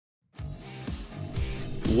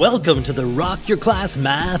Welcome to the Rock Your Class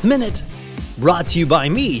Math Minute, brought to you by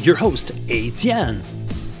me, your host, Etienne,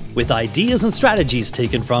 with ideas and strategies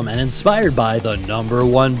taken from and inspired by the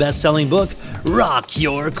 #1 best-selling book, Rock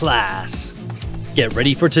Your Class. Get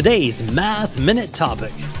ready for today's Math Minute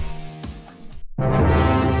topic.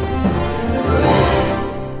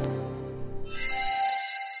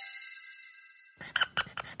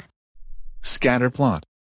 Scatterplot.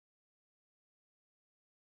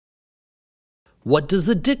 What does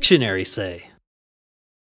the dictionary say?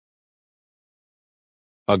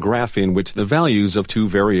 A graph in which the values of two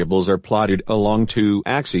variables are plotted along two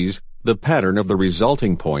axes, the pattern of the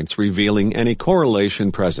resulting points revealing any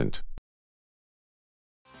correlation present.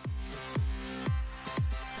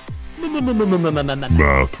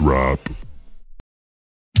 Math rap.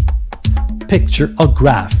 Picture a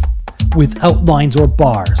graph with outlines or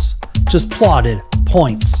bars, just plotted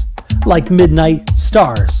points, like midnight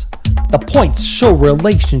stars. The points show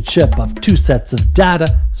relationship of two sets of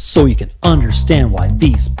data so you can understand why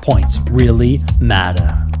these points really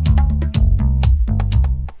matter.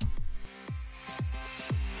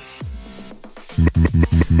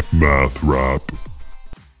 Math rap.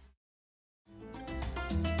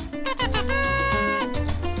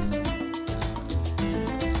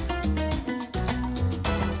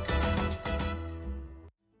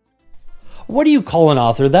 What do you call an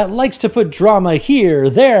author that likes to put drama here,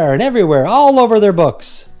 there, and everywhere all over their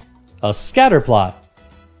books? A scatterplot.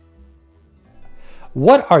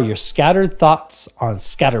 What are your scattered thoughts on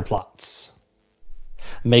scatterplots?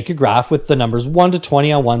 Make a graph with the numbers 1 to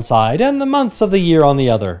 20 on one side and the months of the year on the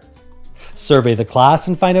other. Survey the class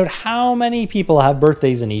and find out how many people have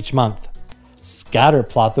birthdays in each month.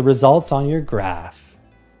 Scatterplot the results on your graph.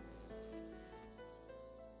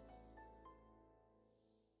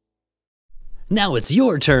 Now it's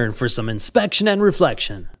your turn for some inspection and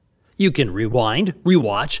reflection. You can rewind,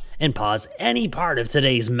 rewatch, and pause any part of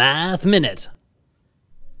today's Math Minute.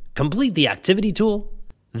 Complete the activity tool,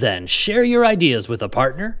 then share your ideas with a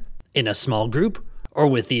partner, in a small group, or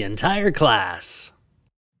with the entire class.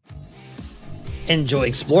 Enjoy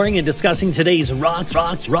exploring and discussing today's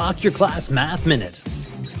Rock Your Class Math Minute.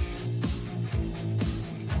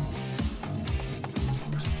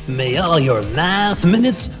 May all your math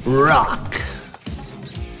minutes rock!